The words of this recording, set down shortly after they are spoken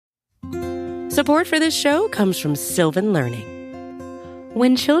Support for this show comes from Sylvan Learning.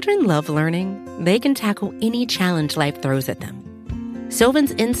 When children love learning, they can tackle any challenge life throws at them.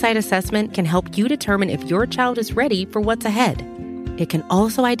 Sylvan's Insight Assessment can help you determine if your child is ready for what's ahead. It can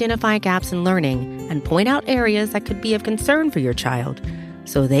also identify gaps in learning and point out areas that could be of concern for your child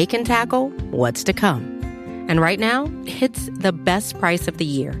so they can tackle what's to come. And right now, it's the best price of the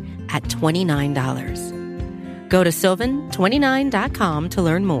year at $29. Go to sylvan29.com to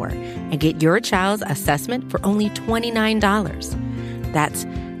learn more and get your child's assessment for only $29. That's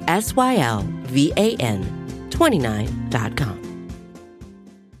SYLVAN29.com.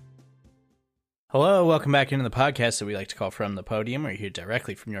 Hello, welcome back into the podcast that we like to call From the Podium. We're here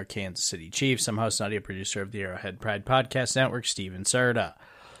directly from your Kansas City Chiefs. I'm host and audio producer of the Arrowhead Pride Podcast Network, Steven Serta.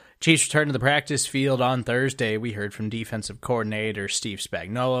 Chiefs returned to the practice field on Thursday. We heard from defensive coordinator Steve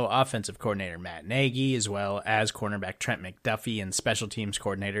Spagnuolo, offensive coordinator Matt Nagy, as well as cornerback Trent McDuffie and special teams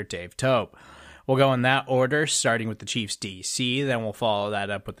coordinator Dave Toub. We'll go in that order, starting with the Chiefs DC, then we'll follow that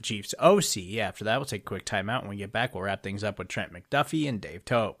up with the Chiefs OC. After that, we'll take a quick timeout. When we get back, we'll wrap things up with Trent McDuffie and Dave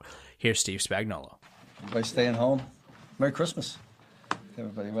Toub. Here's Steve Spagnuolo. Everybody staying home. Merry Christmas,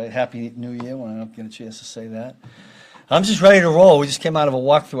 everybody. Right? Happy New Year when I don't get a chance to say that. I'm just ready to roll. We just came out of a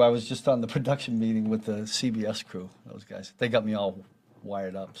walkthrough. I was just on the production meeting with the CBS crew. Those guys, they got me all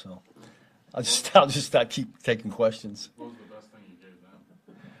wired up. So I'll just keep taking questions. What was the best thing you gave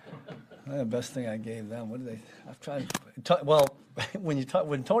them? The best thing I gave them. What did they? I've tried. Well, when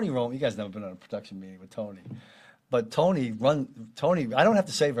Tony Rome, you guys never been on a production meeting with Tony, but Tony. I don't have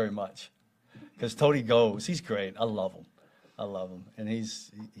to say very much because Tony goes. He's great. I love him, and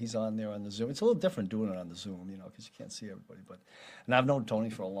he's on there on the Zoom. It's a little different doing it on the Zoom, because you can't see everybody. And I've known Tony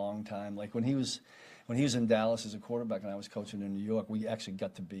for a long time. Like when he was in Dallas as a quarterback, and I was coaching in New York, we actually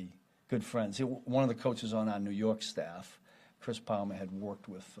got to be good friends. One of the coaches on our New York staff, Chris Palmer, had worked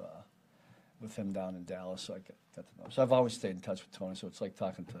with him down in Dallas, so I got to know him. So I've always stayed in touch with Tony. So it's like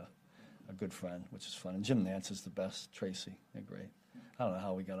talking to a good friend, which is fun. And Jim Nance is the best. Tracy, they're great. I don't know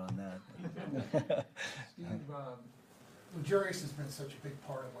how we got on that. Steve, Jarius has been such a big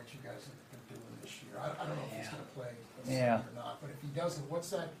part of what you guys have been doing this year. I don't know if he's going to play this year or not, but if he doesn't, what's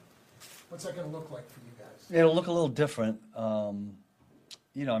that going to look like for you guys? It'll look a little different. You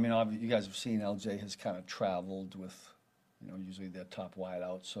guys have seen LJ has kind of traveled with, usually their top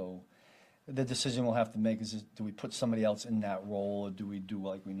wideout. So the decision we'll have to make is do we put somebody else in that role, or do we do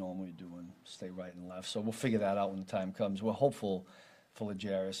like we normally do and stay right and left? So we'll figure that out when the time comes. We're hopeful for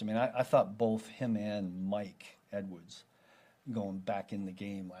Jarius. I thought both him and Mike Edwards going back in the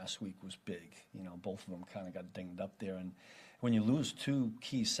game last week was big. Both of them kind of got dinged up there. And when you lose two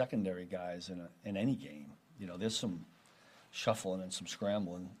key secondary guys in any game, there's some shuffling and some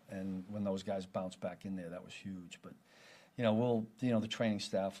scrambling. And when those guys bounce back in there, that was huge. But, the training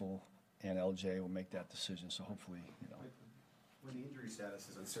staff and LJ will make that decision. So hopefully, When the injury status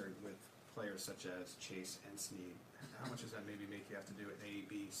is uncertain with players such as Chase and Snead, how much does that maybe make you have to do it A,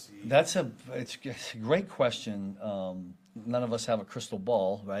 B, C? It's a great question. None of us have a crystal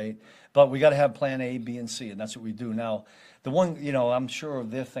ball, right? But we got to have plan A, B, and C, and that's what we do. Now, the one, I'm sure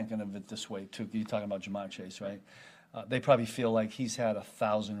they're thinking of it this way, too. You're talking about Jamar Chase, right? They probably feel like he's had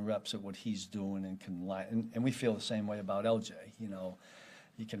 1,000 reps at what he's doing and can lie. And we feel the same way about LJ, You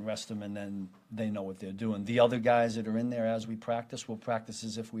can rest them, and then they know what they're doing. The other guys that are in there as we practice, we'll practice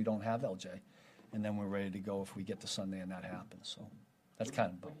as if we don't have LJ. And then we're ready to go if we get to Sunday and that happens. So that's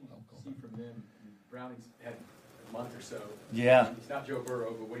kind of what do you see from them? Browning's had a month or so. Yeah. He's not Joe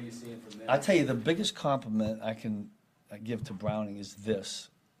Burrow, but what are you seeing from them? I tell you, the biggest compliment I can give to Browning is this.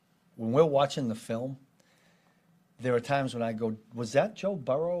 When we're watching the film, there are times when I go, was that Joe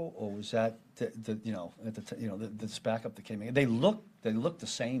Burrow, or was that this backup that came in? They look the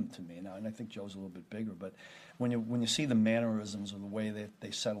same to me now, and I think Joe's a little bit bigger. But when you see the mannerisms of the way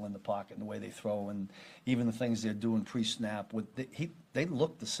they settle in the pocket and the way they throw, and even the things they're doing pre-snap, they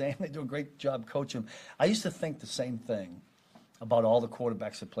look the same. They do a great job coaching. I used to think the same thing about all the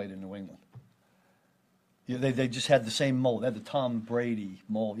quarterbacks that played in New England. They just had the same mold. They had the Tom Brady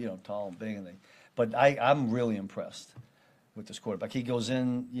mold, tall and big, but I'm really impressed with this quarterback. He goes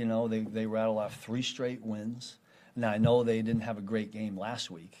in, they rattle off 3 straight wins. Now, I know they didn't have a great game last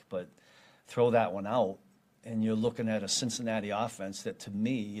week, but throw that one out, and you're looking at a Cincinnati offense that, to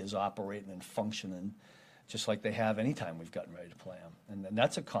me, is operating and functioning just like they have anytime we've gotten ready to play them. And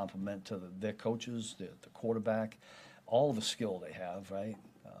that's a compliment to their coaches, the quarterback, all the skill they have, right?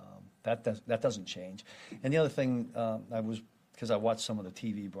 That doesn't change. And the other thing, because I watched some of the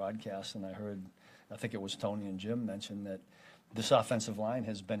TV broadcasts, and I think it was Tony and Jim mention that this offensive line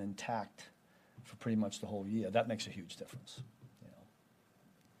has been intact for pretty much the whole year. That makes a huge difference.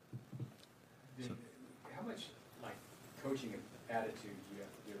 How much like coaching attitude do you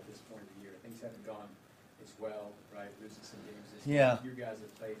have to do at this point of the year? Things haven't gone as well, right? Losing some games this year. You guys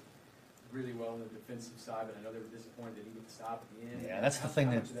have played really well on the defensive side, but I know they were disappointed they didn't get the stop at the end. Yeah, that's the thing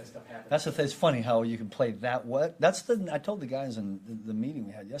how much of that stuff happens? That's the thing. It's funny how you can play that. That's the. I told the guys in the meeting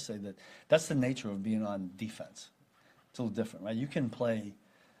we had yesterday that's the nature of being on defense. It's a little different, right? You can play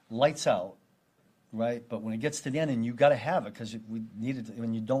lights out, right? But when it gets to the end, and you got to have it because we needed to,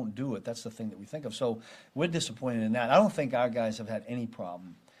 when you don't do it, that's the thing that we think of. So we're disappointed in that. I don't think our guys have had any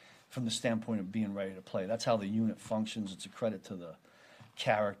problem from the standpoint of being ready to play. That's how the unit functions. It's a credit to the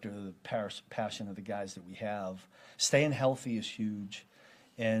character, the passion of the guys that we have. Staying healthy is huge.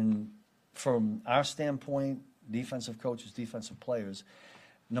 And from our standpoint, defensive coaches, defensive players,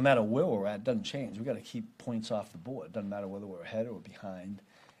 no matter where we're at, it doesn't change. We've got to keep points off the board. It doesn't matter whether we're ahead or behind.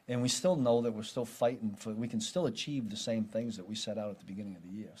 And we still know that we're still fighting we can still achieve the same things that we set out at the beginning of the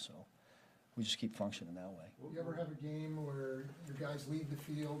year. So we just keep functioning that way. You ever have a game where your guys leave the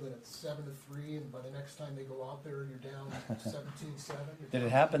field and it's 7-3, and by the next time they go out there, you're down 17-7? Did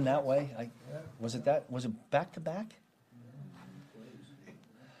it happen that way? Yeah. Was it back-to-back?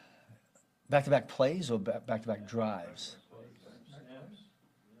 Back-to-back plays or back-to-back drives?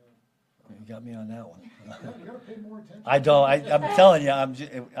 You got me on that one. You gotta pay more attention. I don't. I'm telling you.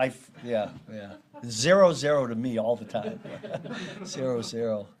 Yeah. 0-0 to me all the time.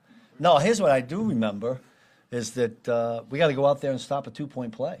 0-0. No, here's what I do remember is that we got to go out there and stop a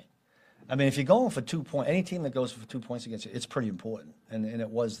 2-point play. I mean, if you're going for 2 points, any team that goes for 2 points against you, it's pretty important, and it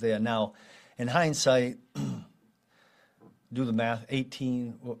was there. Now, in hindsight, do the math.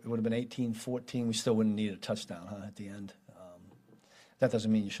 18 it would have been 18-14. We still wouldn't need a touchdown, at the end. That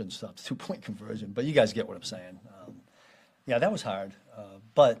doesn't mean you shouldn't stop the 2-point conversion, but you guys get what I'm saying. Yeah, that was hard,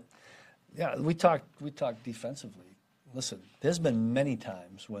 but yeah, we talked defensively. Listen, there's been many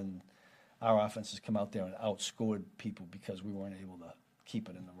times when our offenses come out there and outscored people because we weren't able to keep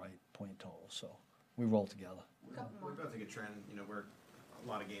it in the right point total. So we roll together. What about the Trent? We're a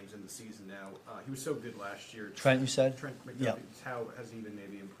lot of games in the season now. He was so good last year. Trent, you said? Trent McDuffie. Yeah. How has he been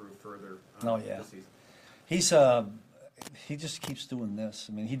maybe improved further this season? He just keeps doing this.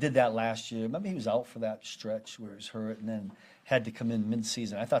 I mean, he did that last year. Remember, he was out for that stretch where he was hurt and then had to come in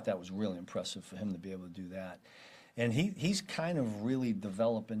mid-season. I thought that was really impressive for him to be able to do that. And he's kind of really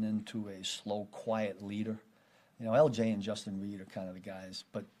developing into a slow, quiet leader. LJ and Justin Reed are kind of the guys,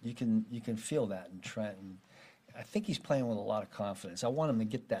 but you can feel that in Trent. And I think he's playing with a lot of confidence. I want him to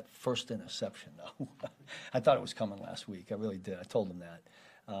get that first interception, though. I thought it was coming last week. I really did. I told him that.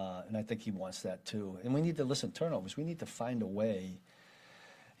 And I think he wants that too. And we need to turnovers. We need to find a way,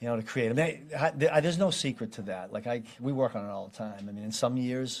 to create. I mean, there's no secret to that. We work on it all the time. I mean, in some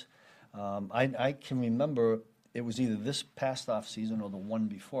years, I can remember it was either this past off season or the one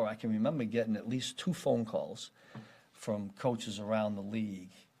before. I can remember getting at least 2 phone calls from coaches around the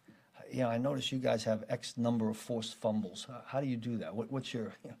league. I notice you guys have X number of forced fumbles. How do you do that? What's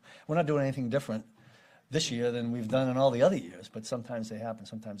your? We're not doing anything different this year than we've done in all the other years, but sometimes they happen,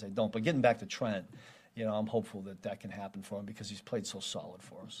 sometimes they don't. But getting back to Trent, I'm hopeful that can happen for him because he's played so solid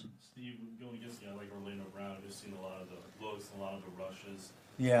for us. Steve, going against a guy like Orlando Brown, I've just seen a lot of the looks and a lot of the rushes.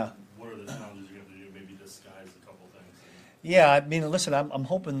 Yeah. What are the challenges you have to do? Maybe disguise a couple things. Yeah, I mean, listen, I'm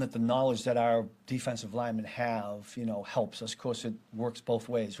hoping that the knowledge that our defensive linemen have, helps us. Of course, it works both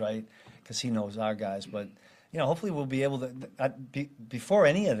ways, right? Because he knows our guys, but. Hopefully we'll be able to, before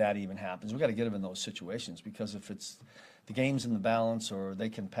any of that even happens, we've got to get them in those situations because if it's the game's in the balance or they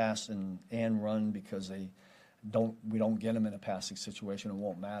can pass and run because we don't get them in a passing situation, it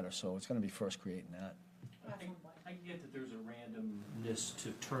won't matter. So it's going to be first creating that. I get that there's a randomness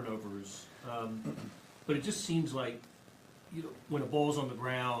to turnovers, but it just seems like, when a ball's on the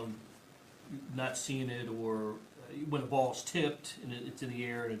ground, not seeing it, or when a ball's tipped and it's in the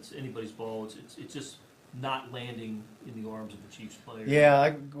air and it's anybody's ball, it's just not landing in the arms of the Chiefs player.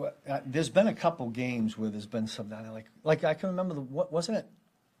 Yeah, there's been a couple games where there's been some like I can remember wasn't it?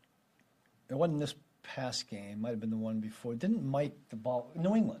 It wasn't this past game. Might have been the one before. Didn't Mike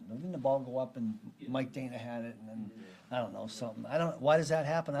New England? Didn't the ball go up and Mike Dana had it and then I don't know something. Why does that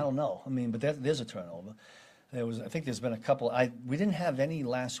happen? I don't know. I mean, but there's a turnover. I think there's been a couple. We didn't have any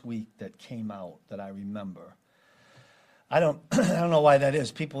last week that came out that I remember. I don't know why that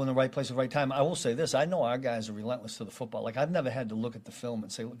is. People in the right place at the right time. I will say this. I know our guys are relentless to the football. I've never had to look at the film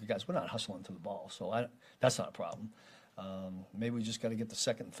and say, look, guys, we're not hustling to the ball. So that's not a problem. Maybe we just got to get the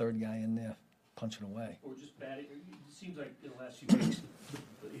second and third guy in there punching away. Or just batting. It seems like in the last few weeks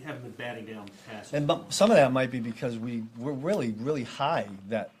you haven't been batting down passes. But some of that might be because we're really, really high.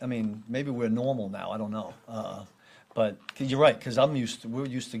 Maybe we're normal now. I don't know. But 'cause you're right, because we're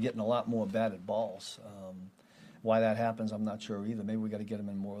used to getting a lot more batted balls. Why that happens, I'm not sure either. Maybe we got to get them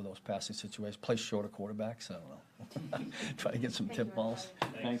in more of those passing situations. Play shorter quarterbacks. I don't know. Try to get some tip balls.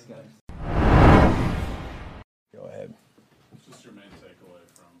 Thanks, guys. Go ahead. What's just your main takeaway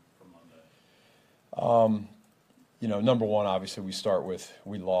from Monday? Number one, obviously, we start with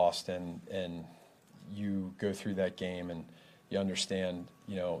we lost, and you go through that game and you understand,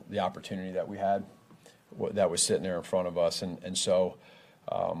 the opportunity that we had, that was sitting there in front of us, and so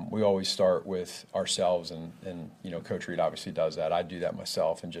we always start with ourselves, and Coach Reed obviously does that. I do that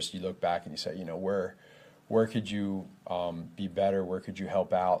myself, and just you look back and you say, where could you be better? Where could you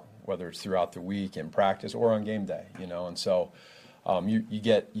help out? Whether it's throughout the week in practice or on game day, and so you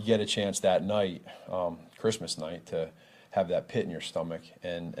get a chance that night, Christmas night, to have that pit in your stomach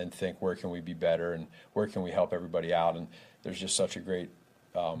and think, where can we be better and where can we help everybody out? And there's just such a great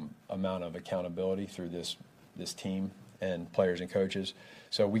amount of accountability through this team and players and coaches.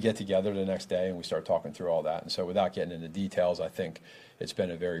 So we get together the next day and we start talking through all that. And so without getting into details, I think it's been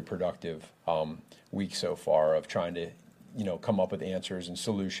a very productive week so far of trying to come up with answers and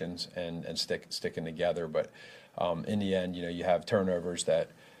solutions and sticking together. But in the end, you have turnovers that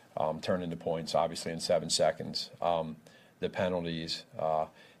turn into points, obviously in 7 seconds. The penalties,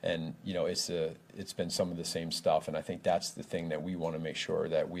 and it's been some of the same stuff. And I think that's the thing that we want to make sure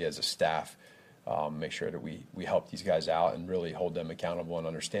that we as a staff make sure that we help these guys out and really hold them accountable and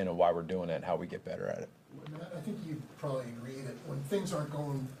understanding why we're doing it and how we get better at it. I think you probably agree that when things aren't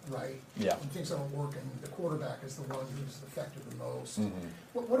going right, Yeah. when things aren't working, the quarterback is the one who's affected the most. Mm-hmm.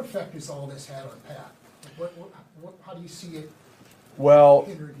 What effect has all this had on Pat? How do you see it Well,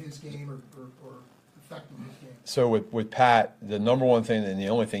 hindering his game or affecting his game? so with Pat, the number one thing and the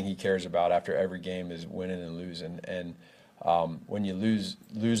only thing he cares about after every game is winning and losing. And when you lose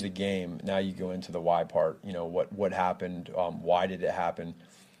the game, now you go into the why part. What happened? Why did it happen?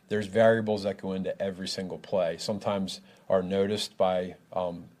 There's variables that go into every single play. Sometimes are noticed by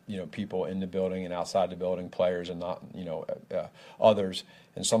people in the building and outside the building, players and not others.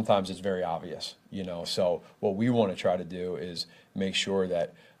 And sometimes it's very obvious. So what we want to try to do is make sure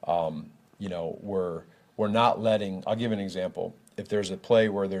that we're not letting. I'll give an example. If there's a play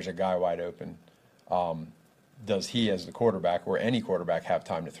where there's a guy wide open, does he, as the quarterback or any quarterback, have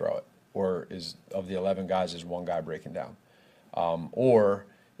time to throw it? Or is of the 11 guys, is one guy breaking down? Or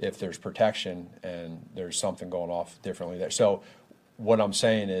if there's protection and there's something going off differently there. So what I'm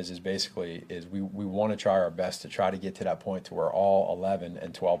saying is basically we want to try our best to try to get to that point to where all 11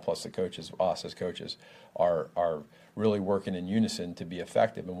 and 12 plus the coaches, us as coaches, are really working in unison to be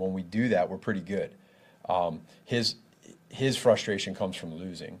effective. And when we do that, we're pretty good. His frustration comes from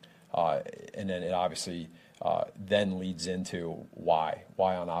losing, and then it obviously then leads into why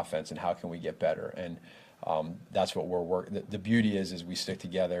on offense and how can we get better. And that's what we're working. The beauty is we stick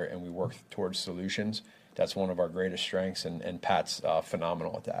together and we work towards solutions. That's one of our greatest strengths, and Pat's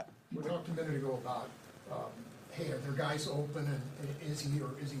phenomenal at that. We talked a minute ago about, hey, are there guys open, and is he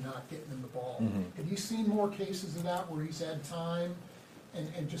or is he not getting them the ball? Mm-hmm. Have you seen more cases of that where he's had time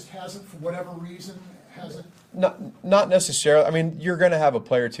and just hasn't, for whatever reason, hasn't? Not necessarily. I mean, you're going to have a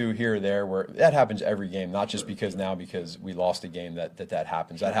play or two here or there where that happens every game, not just because we lost a game that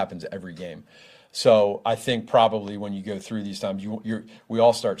happens. That happens every game. So I think probably when you go through these times, we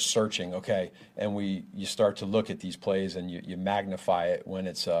all start searching, okay, and you start to look at these plays and you magnify it when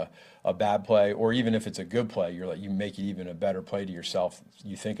it's a bad play, or even if it's a good play, you make it even a better play to yourself.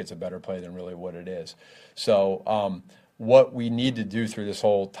 You think it's a better play than really what it is. So what we need to do through this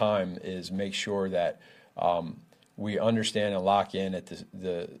whole time is make sure that we understand and lock in at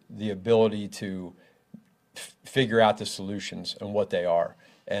the ability to figure out the solutions and what they are.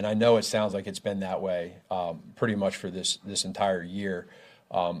 And I know it sounds like it's been that way pretty much for this entire year,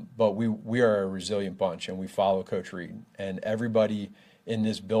 but we are a resilient bunch, and we follow Coach Reed. And everybody in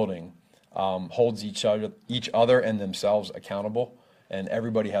this building holds each other and themselves accountable, and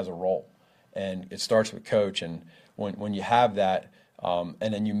everybody has a role. And it starts with Coach, and when you have that, and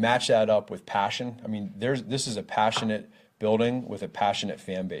then you match that up with passion. I mean, this is a passionate building with a passionate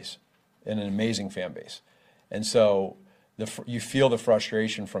fan base, and an amazing fan base. And so you feel the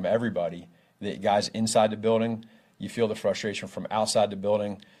frustration from everybody, the guys inside the building. You feel the frustration from outside the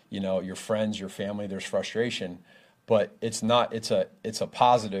building. Your friends, your family. There's frustration, but it's not. It's a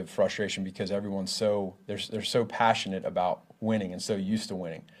positive frustration because everyone's they're so passionate about winning and so used to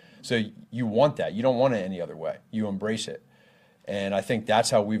winning. So you want that. You don't want it any other way. You embrace it, and I think that's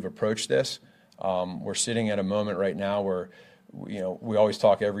how we've approached this. We're sitting at a moment right now where we always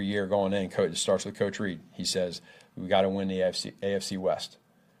talk every year going in. It starts with Coach Reed. He says, we got to win the AFC West.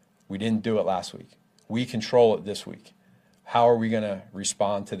 We didn't do it last week. We control it this week. How are we going to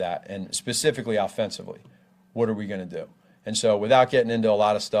respond to that? And specifically offensively, what are we going to do? And so without getting into a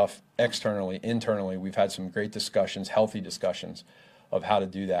lot of stuff externally, internally, we've had some great discussions, healthy discussions of how to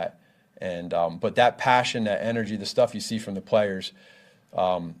do that. And but that passion, that energy, the stuff you see from the players,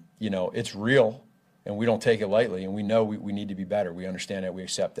 it's real, and we don't take it lightly, and we know we need to be better. We understand that. We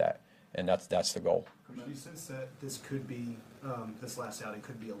accept that, and that's the goal. Do you sense that this could be, this last outing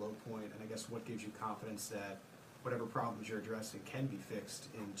could be a low point, and I guess what gives you confidence that whatever problems you're addressing can be fixed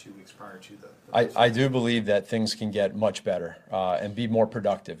in 2 weeks prior to the I do believe that things can get much better and be more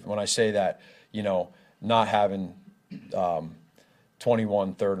productive. When I say that, not having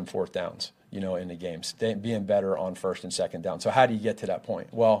 21 third and fourth downs, in the games, being better on first and second down. So how do you get to that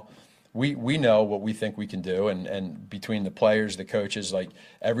point? Well, we know what we think we can do, and between the players, the coaches, like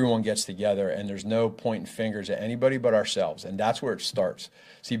everyone gets together, and there's no pointing fingers at anybody but ourselves, and that's where it starts.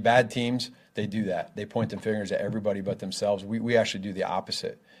 See, bad teams, they do that. They point their fingers at everybody but themselves. We actually do the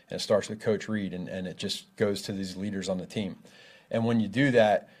opposite, and it starts with Coach Reed, and it just goes to these leaders on the team. And when you do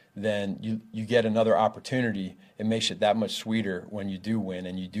that, then you get another opportunity. It makes it that much sweeter when you do win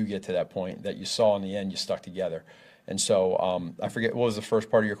and you do get to that point that you saw in the end you stuck together. And so I forget, what was the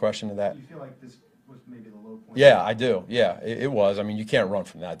first part of your question to that? Do you feel like this was maybe the low point? Yeah, I do. Yeah, it was. I mean, you can't run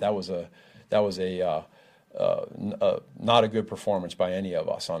from that. That was not a good performance by any of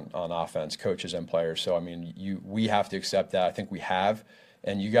us on offense, coaches and players. So, I mean, we have to accept that. I think we have,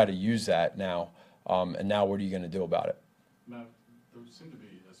 and you got to use that now. And now what are you going to do about it? Matt, there seemed to be,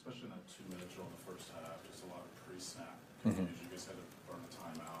 especially in that 2-minute drill in the first half, just a lot of pre-snap. Mm-hmm. You guys had to burn a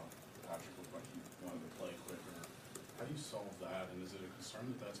timeout. Patrick looked like he wanted to play quicker. How do you solve that? And is it a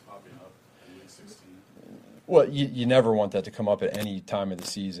concern that that's popping up in week 16? Well, you never want that to come up at any time of the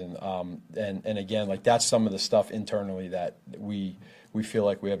season. And again, like that's some of the stuff internally that we feel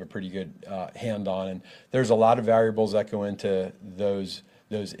like we have a pretty good hand on. And there's a lot of variables that go into those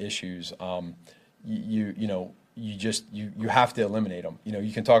issues. You have to eliminate them.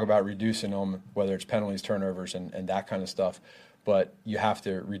 You can talk about reducing them, whether it's penalties, turnovers, and that kind of stuff, but you have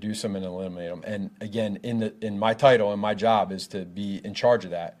to reduce them and eliminate them. And again, in my title and my job is to be in charge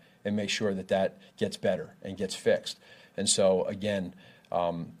of that and make sure that gets better and gets fixed. And so again,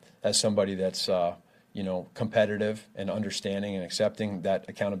 as somebody that's competitive and understanding and accepting that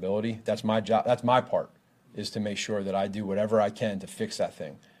accountability, that's my job. That's my part, is to make sure that I do whatever I can to fix that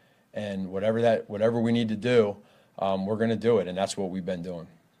thing. And whatever we need to do, we're going to do it, and that's what we've been doing.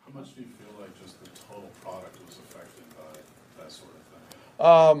 How much do you feel like just the total product was affected by that sort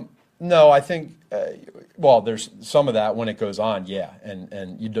of thing? No, I think there's some of that when it goes on, yeah,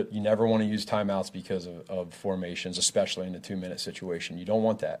 and you never want to use timeouts because of formations, especially in the 2-minute situation. You don't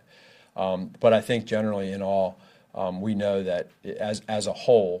want that. But I think generally in all, we know that as a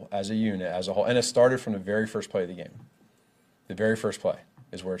whole, as a unit, as a whole, and it started from the very first play of the game. The very first play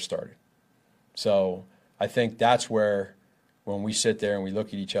is where it started. So I think that's where, when we sit there and we look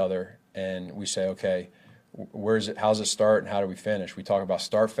at each other and we say, okay, how's it start and how do we finish? We talk about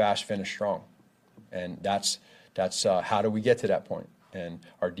start fast, finish strong. And that's how do we get to that point? And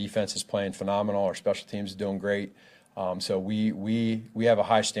our defense is playing phenomenal. Our special teams is doing great. So we have a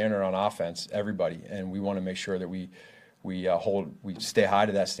high standard on offense, everybody, and we want to make sure that we stay high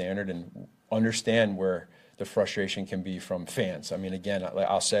to that standard and understand where the frustration can be from fans. I mean, again,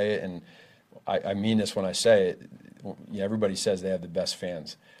 I'll say it, and I mean this when I say it. Everybody says they have the best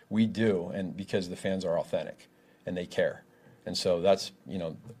fans. We do, and because the fans are authentic and they care. And so that's,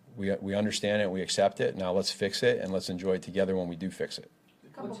 we understand it, we accept it. Now let's fix it, and let's enjoy it together when we do fix it.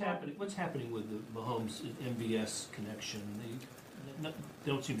 What's happening with the Mahomes MVS connection? They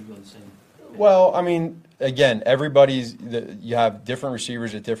don't seem to be on the same. Well, I mean, again, you have different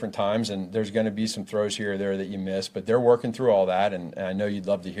receivers at different times, and there's going to be some throws here or there that you miss, but they're working through all that, and I know you'd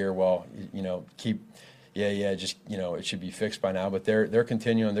love to hear, it should be fixed by now, but they're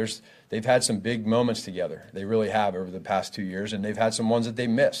continuing. They've had some big moments together. They really have over the past 2 years, and they've had some ones that they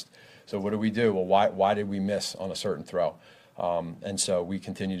missed. So what do we do? Well, why did we miss on a certain throw? And so we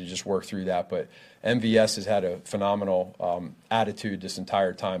continue to just work through that. But MVS has had a phenomenal attitude this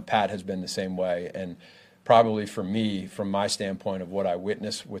entire time. Pat has been the same way. And probably for me, from my standpoint of what I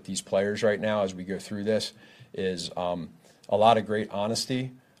witness with these players right now as we go through this, is a lot of great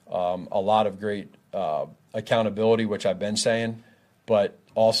honesty, a lot of great accountability, which I've been saying, but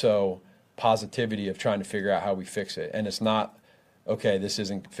also positivity of trying to figure out how we fix it. And it's not, okay, this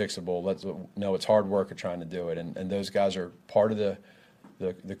isn't fixable. No, it's hard work of trying to do it. And those guys are part of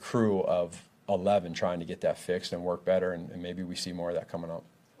the crew of 11 trying to get that fixed and work better, and maybe we see more of that coming up.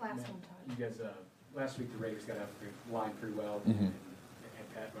 Last one, Todd. You guys, last week the Raiders got out the line pretty well, Mm-hmm. and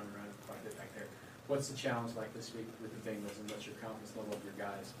Pat running around quite a bit back there. What's the challenge like this week with the Bengals, and what's your confidence level of your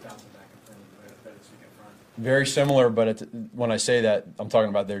guys bouncing back in front of you better this week in front? Very similar, but when I say that, I'm talking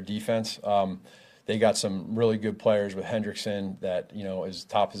about their defense. They got some really good players with Hendrickson that is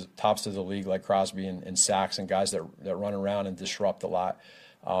tops of the league, like Crosby and sacks, and guys that run around and disrupt a lot.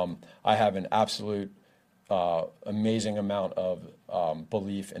 I have an absolute amazing amount of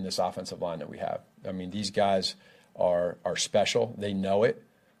belief in this offensive line that we have. I mean, these guys are special. They know it.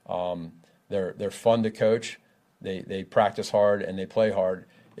 They're fun to coach. They practice hard and they play hard.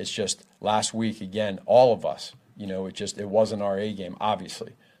 It's just last week again, all of us. It wasn't our A game,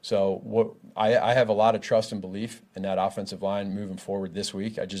 obviously. So I have a lot of trust and belief in that offensive line moving forward this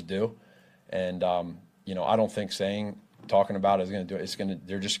week. I just do, and I don't think talking about it is going to do it.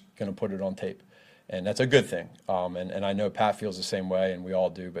 They're just going to put it on tape, and that's a good thing. And I know Pat feels the same way, and we all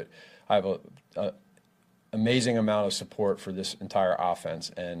do. But I have a amazing amount of support for this entire offense,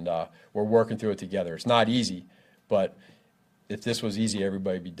 and we're working through it together. It's not easy, but if this was easy,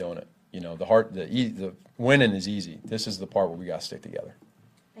 everybody would be doing it. The winning is easy. This is the part where we got to stick together.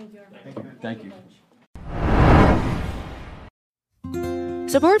 Thank you.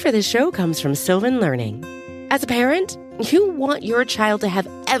 Support for this show comes from Sylvan Learning. As a parent, you want your child to have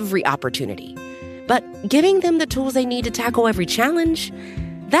every opportunity, but giving them the tools they need to tackle every challenge,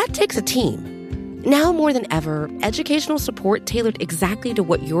 that takes a team. Now more than ever, educational support tailored exactly to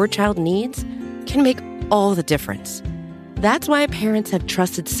what your child needs can make all the difference. That's why parents have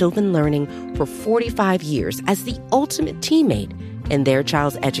trusted Sylvan Learning for 45 years as the ultimate teammate in their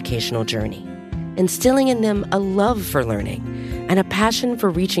child's educational journey, instilling in them a love for learning and a passion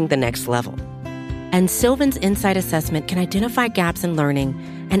for reaching the next level. And Sylvan's Insight Assessment can identify gaps in learning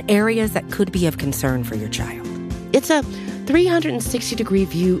and areas that could be of concern for your child. It's a 360-degree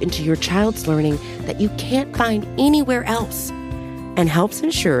view into your child's learning that you can't find anywhere else, and helps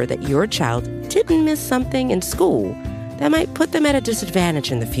ensure that your child didn't miss something in school that might put them at a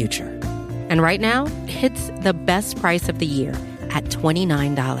disadvantage in the future. And right now, it's the best price of the year at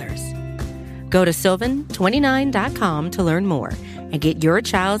 $29. Go to sylvan29.com to learn more and get your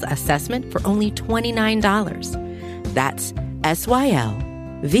child's assessment for only $29. That's SYLVAN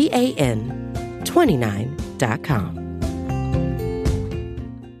 29.com.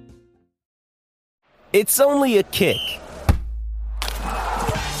 It's only a kick,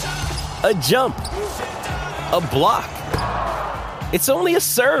 a jump, a block. It's only a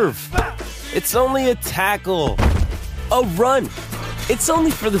serve. It's only a tackle, a run. It's only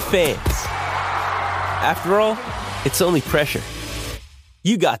for the fans. After all, it's only pressure.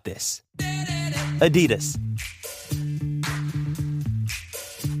 You got this. Adidas.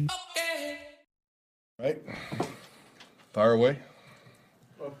 Right. Fire away.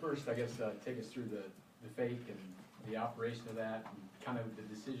 Well, first, I guess, take us through the fake and the operation of that, and kind of the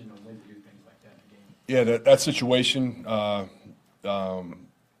decision on when to do things like that in the game. Yeah, that situation,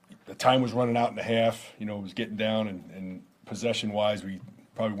 the time was running out in the half. It was getting down, and possession-wise, we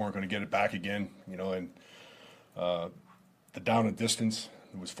probably weren't going to get it back again. And the down and distance,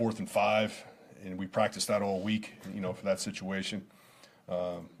 it was 4th and 5, and we practiced that all week. For that situation,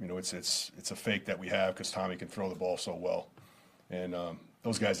 it's a fake that we have because Tommy can throw the ball so well, and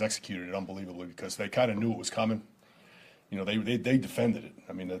those guys executed it unbelievably because they kind of knew it was coming. They defended it.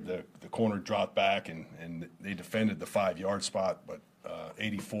 I mean, the corner dropped back, and they defended the 5-yard spot, but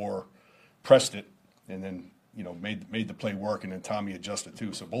 84 pressed it, and then made the play work, and then Tommy adjusted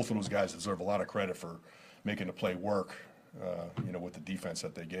too. So both of those guys deserve a lot of credit for making the play work. With the defense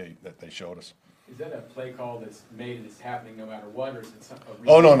that they showed us. Is that a play call that's made and it's happening no matter what, or is it something?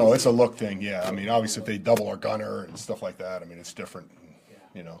 Oh no, it's a look thing. Yeah, I mean, obviously if they double our gunner and stuff like that, I mean, it's different.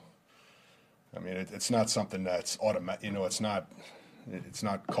 Yeah. I mean, it's not something that's automatic. It's not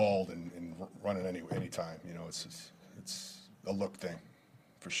called and running anytime. It's a look thing,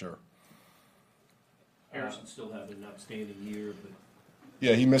 for sure. Harrison still having an outstanding year, but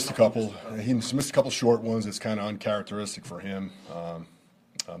yeah, he missed a couple. He missed a couple short ones. It's kind of uncharacteristic for him. I'm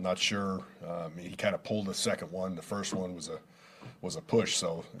not sure. He kind of pulled the second one. The first one was a push,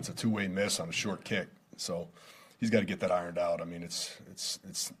 so it's a two-way miss on a short kick. So he's got to get that ironed out. I mean, it's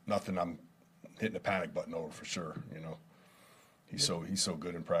nothing I'm hitting the panic button over for sure. He's so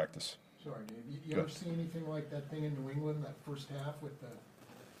good in practice. Sorry, Dave. You ever see anything like that thing in New England, that first half with the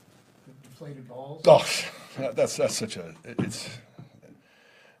deflated balls? Oh, that's such a it's.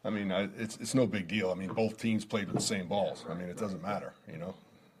 I mean, it's no big deal. I mean, both teams played with the same balls. I mean, it doesn't matter,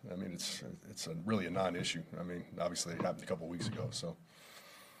 I mean, it's really a non-issue. I mean, obviously it happened a couple of weeks ago. So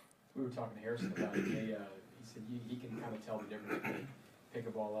we were talking to Harrison about it. He said he can kind of tell the difference when they pick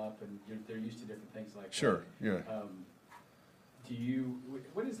a ball up, and they're used to different things like sure, that. yeah.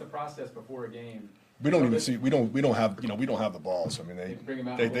 What is the process before a game We don't even see. We don't have. We don't have the balls. I mean,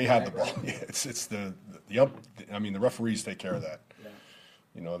 they have the ball. Yeah, it's the up. I mean, the referees take care of that.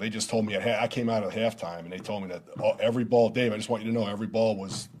 Yeah. They just told me I came out at halftime and they told me that every ball, Dave. I just want you to know every ball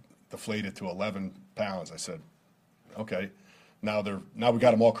was deflated to 11 pounds. I said, okay. Now we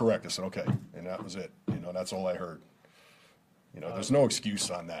got them all correct. I said, okay, and that was it. That's all I heard. There's no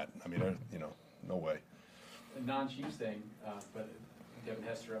excuse on that. I mean, no way. A non-Chiefs thing, but Devin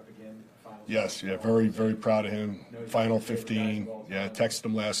Hester up again. Yes, yeah, very, very proud of him. Final 15. Yeah, texted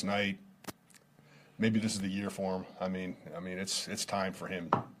him last night. Maybe this is the year for him. I mean, it's time for him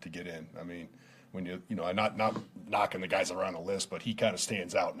to get in. I mean, when I'm not knocking the guys around the list, but he kind of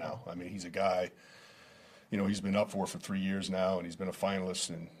stands out now. I mean, he's a guy. He's been up for 3 years now, and he's been a finalist,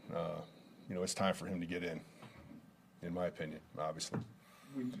 and it's time for him to get in my opinion, obviously.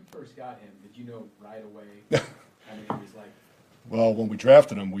 When you first got him, did you know right away? I mean, he was like. Well, when we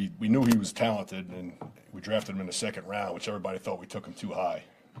drafted him, we knew he was talented, and we drafted him in the second round, which everybody thought we took him too high.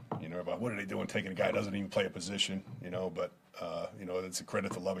 About what are they doing taking a guy who doesn't even play a position? But it's a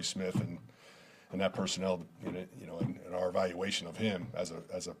credit to Lovie Smith and that personnel, and our evaluation of him as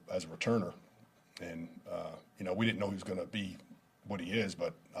a returner. And we didn't know he was going to be what he is,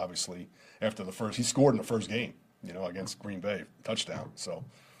 but obviously after he scored in the first game, against Green Bay, touchdown. So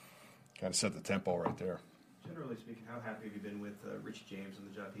kind of set the tempo right there. Generally speaking, how happy have you been with Rich James and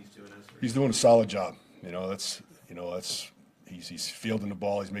the job he's doing? He's doing a solid job. He's fielding the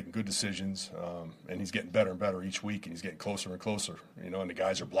ball. He's making good decisions, and he's getting better and better each week, and he's getting closer and closer. And the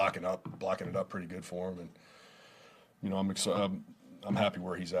guys are blocking it up pretty good for him. And I'm excited. I'm happy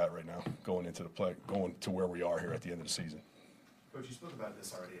where he's at right now, going to where we are here at the end of the season. Coach, you spoke about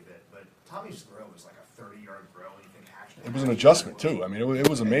this already a bit, but Tommy's throw was like a 30-yard throw, and you think actually it was an adjustment too. I mean, it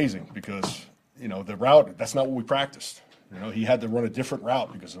was amazing because the route, that's not what we practiced. He had to run a different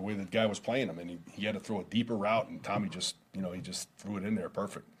route because of the way the guy was playing him, and he had to throw a deeper route, and Tommy just he just threw it in there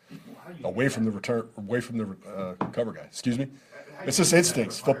perfect, away from the cover guy. Excuse me. It's just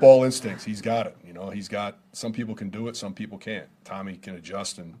instincts, football instincts. He's got it. He's got. Some people can do it, some people can't. Tommy can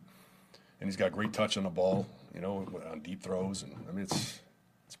adjust, and he's got great touch on the ball. On deep throws, and I mean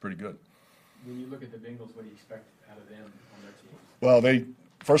it's pretty good. When you look at the Bengals, what do you expect out of them on their team? Well,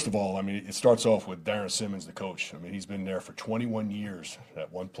 first of all, I mean, it starts off with Darren Simmons, the coach. I mean, he's been there for 21 years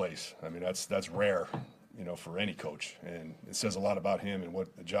at one place. I mean, that's rare, for any coach, and it says a lot about him and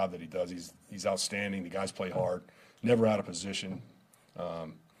what the job that he does. He's outstanding. The guys play hard, never out of position.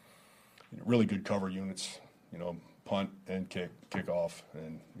 Really good cover units. Punt and kick off,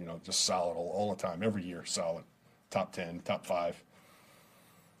 and just solid all the time, every year solid, top 10, top 5.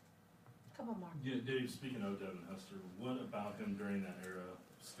 Come on, Mark. Yeah, Dave. Speaking of Devin Hester, what about him during that era,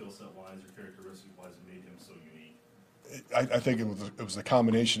 skill set wise or characteristic wise, made him so unique? I think it was a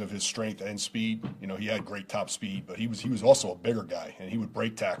combination of his strength and speed. He had great top speed, but he was also a bigger guy, and he would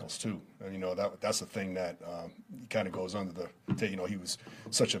break tackles too. And, that's the thing that kind of goes under the. He was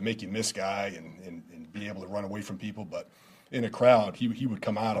such a make you miss guy and be able to run away from people, but in a crowd, he would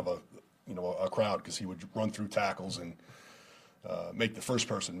come out of a crowd because he would run through tackles and make the first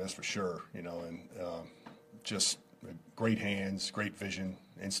person miss for sure. And just great hands, great vision,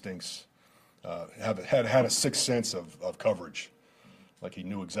 instincts. Had a sixth sense of coverage, like he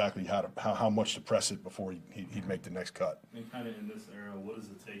knew exactly how much to press it before he'd make the next cut. And kind of in this era, what does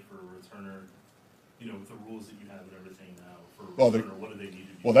it take for a returner, with the rules that you have and everything now, for a returner, what do they need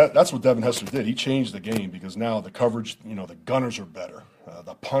to do? Well, that's what Devin Hester did. He changed the game because now the coverage, the gunners are better,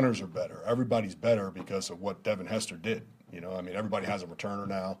 the punters are better, everybody's better because of what Devin Hester did. Everybody has a returner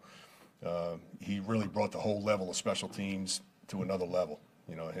now. He really brought the whole level of special teams to another level.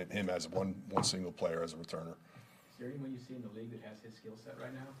 Him as one single player as a returner. Is there anyone you see in the league that has his skill set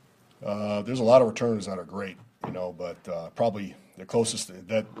right now? There's a lot of returners that are great, but probably the closest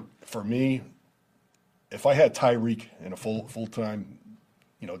that for me, if I had Tyreek in a full time,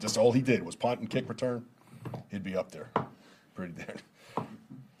 just all he did was punt and kick return, he'd be up there, pretty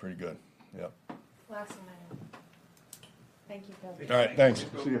good. Yep. Last one. Thank you, Phil. All right, thanks.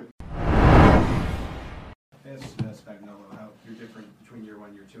 See you. Ask Spagnuolo how you're different between year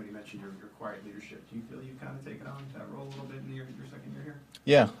 1, year 2, and you mentioned your quiet leadership. Do you feel you've kind of taken on that role a little bit in your second year here?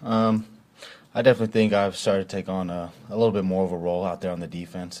 Yeah, I definitely think I've started to take on a little bit more of a role out there on the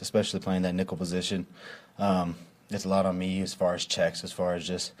defense, especially playing that nickel position. It's a lot on me as far as checks, as far as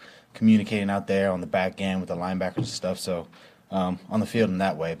just communicating out there on the back end with the linebackers and stuff. So on the field in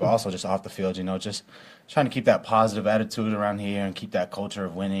that way, but also just off the field, just trying to keep that positive attitude around here and keep that culture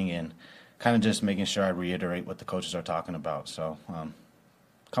of winning and kind of just making sure I reiterate what the coaches are talking about. So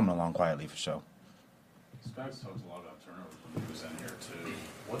coming along quietly for sure. Spags talks a lot about turnovers when he was in here too.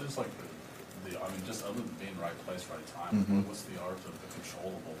 What is like the I mean, just other than being right place, right time, what's the art of the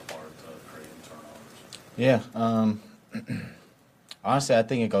controllable part of creating turnovers? Yeah. Honestly, I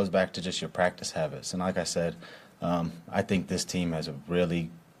think it goes back to just your practice habits. And like I said, I think this team has a really,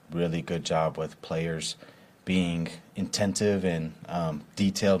 really good job with players being attentive and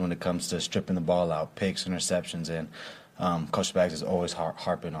detailed when it comes to stripping the ball out, picks, interceptions, and Coach Spags is always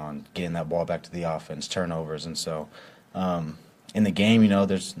harping on getting that ball back to the offense, turnovers. And so in the game,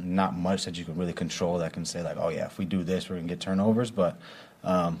 there's not much that you can really control that can say, like, oh, yeah, if we do this, we're going to get turnovers. But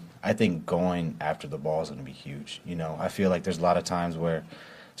I think going after the ball is going to be huge. I feel like there's a lot of times where,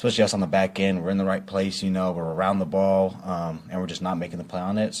 especially us on the back end, we're in the right place, we're around the ball, and we're just not making the play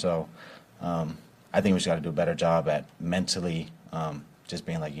on it. So I think we just got to do a better job at mentally just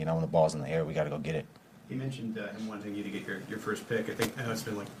being like, when the ball's in the air, we got to go get it. You mentioned him wanting you to get your first pick. I know it's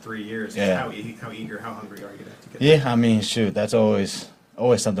been like 3 years. Yeah. How eager, how hungry are you to get Yeah, I mean, shoot, that's always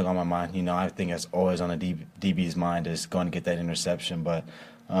something on my mind. I think that's always on a DB's mind is going to get that interception. But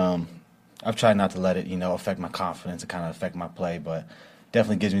I've tried not to let it, affect my confidence and kind of affect my play. But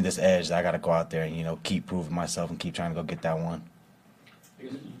definitely gives me this edge that I got to go out there and, keep proving myself and keep trying to go get that one.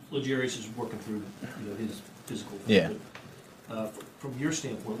 Legarius is working through, his physical. Yeah. From your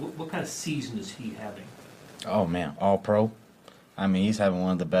standpoint, what kind of season is he having? Oh, man, all pro. I mean, he's having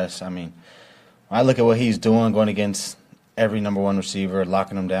one of the best. I mean, when I look at what he's doing, going against every number one receiver,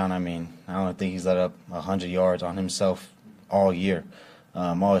 locking them down, I mean, I don't think he's let up 100 yards on himself all year.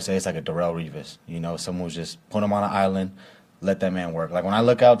 I always say it's like a Darrelle Revis, someone who's just put him on an island, let that man work. Like when I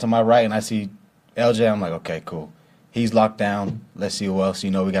look out to my right and I see LJ, I'm like, okay, cool. He's locked down. Let's see who else, we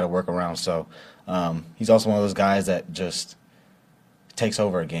got to work around. So he's also one of those guys that just takes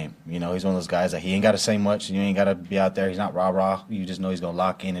over a game. He's one of those guys that he ain't got to say much. You ain't got to be out there. He's not rah-rah. You just know he's going to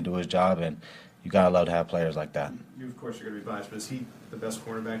lock in and do his job, and you got to love to have players like that. You, of course, are going to be biased, but is he the best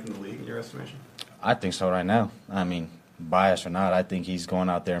cornerback in the league in your estimation? I think so right now. I mean, biased or not, I think he's going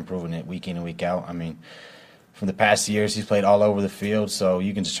out there and proving it week in and week out. I mean, from the past years, he's played all over the field, so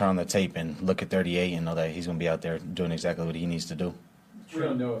you can just turn on the tape and look at 38 and know that he's going to be out there doing exactly what he needs to do. We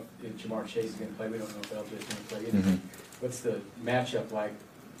don't know if Jamar Chase is going to play. We don't know if LJ is going to play either. What's the matchup like?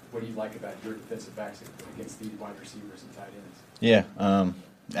 What do you like about your defensive backs against these wide receivers and tight ends? Yeah,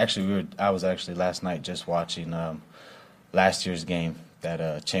 actually, I was actually last night just watching last year's game,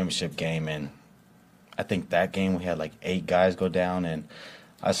 that championship game, and I think that game we had like 8 guys go down, and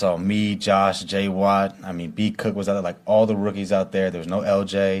I saw me, Josh, Jay Watt. I mean, B. Cook was out there, like all the rookies out there. There was no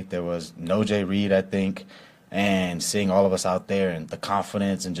LJ. There was no Jay Reed, I think. And seeing all of us out there and the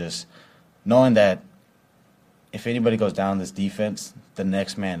confidence and just knowing that if anybody goes down this defense, the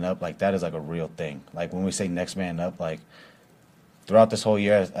next man up, like that is like a real thing. Like when we say next man up, like throughout this whole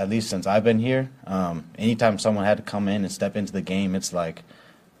year, at least since I've been here, anytime someone had to come in and step into the game, it's like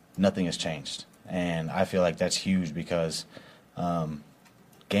nothing has changed. And I feel like that's huge because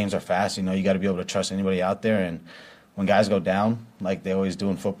games are fast. You got to be able to trust anybody out there. And when guys go down, like they always do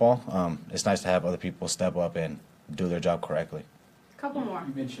in football, it's nice to have other people step up and do their job correctly. Couple more.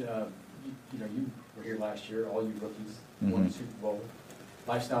 You mentioned, you were here last year, all you rookies won the Super Bowl.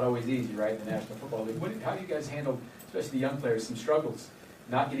 Life's not always easy, right, in the National Football League. How do you guys handle, especially the young players, some struggles,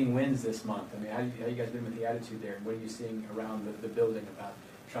 not getting wins this month? I mean, how you guys been with the attitude there, and what are you seeing around the building about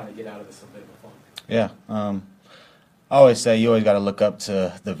trying to get out of this a bit of a funk? Yeah. I always say you always got to look up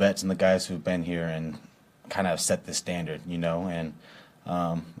to the vets and the guys who've been here and kind of set the standard, and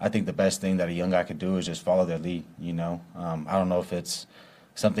I think the best thing that a young guy could do is just follow their lead, I don't know if it's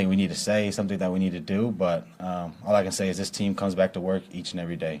something we need to say, something that we need to do, but all I can say is this team comes back to work each and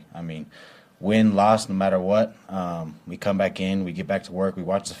every day. I mean, win, loss, no matter what, we come back in, we get back to work, we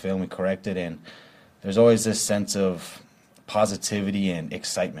watch the film, we correct it, and there's always this sense of positivity and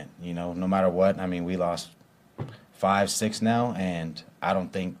excitement, no matter what. I mean, we lost 5, 6 now, and I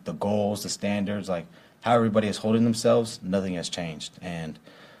don't think the goals, the standards, like how everybody is holding themselves, nothing has changed. And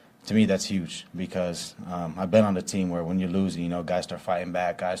to me, that's huge because I've been on the team where when you're losing, guys start fighting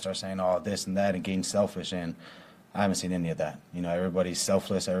back, guys start saying all this and that and getting selfish, and I haven't seen any of that. Everybody's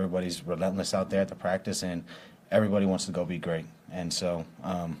selfless, everybody's relentless out there at the practice, and everybody wants to go be great. And so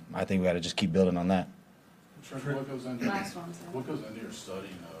I think we got to just keep building on that. Trent, what goes into your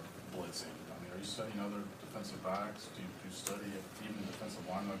studying of blitzing? I mean, are you studying other defensive backs? Do you study even defensive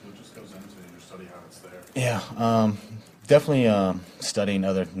line? Like, what just goes into your study how it's there? Yeah, definitely studying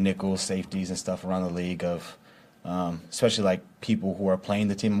other nickels, safeties, and stuff around the league of especially like people who are playing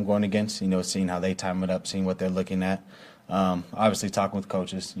the team I'm going against, seeing how they time it up, seeing what they're looking at. Obviously talking with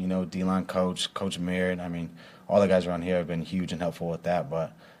coaches, D-line coach, Coach Merritt. I mean, all the guys around here have been huge and helpful with that.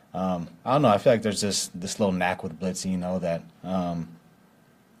 But I don't know. I feel like there's this little knack with blitzing, that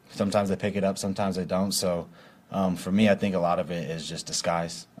sometimes they pick it up, sometimes they don't. So for me, I think a lot of it is just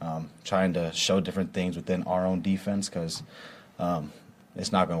disguise, trying to show different things within our own defense because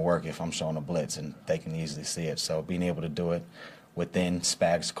it's not going to work if I'm showing a blitz and they can easily see it. So being able to do it within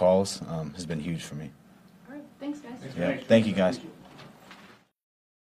Spag's calls has been huge for me. All right, thanks, guys. Yeah, thank you, guys.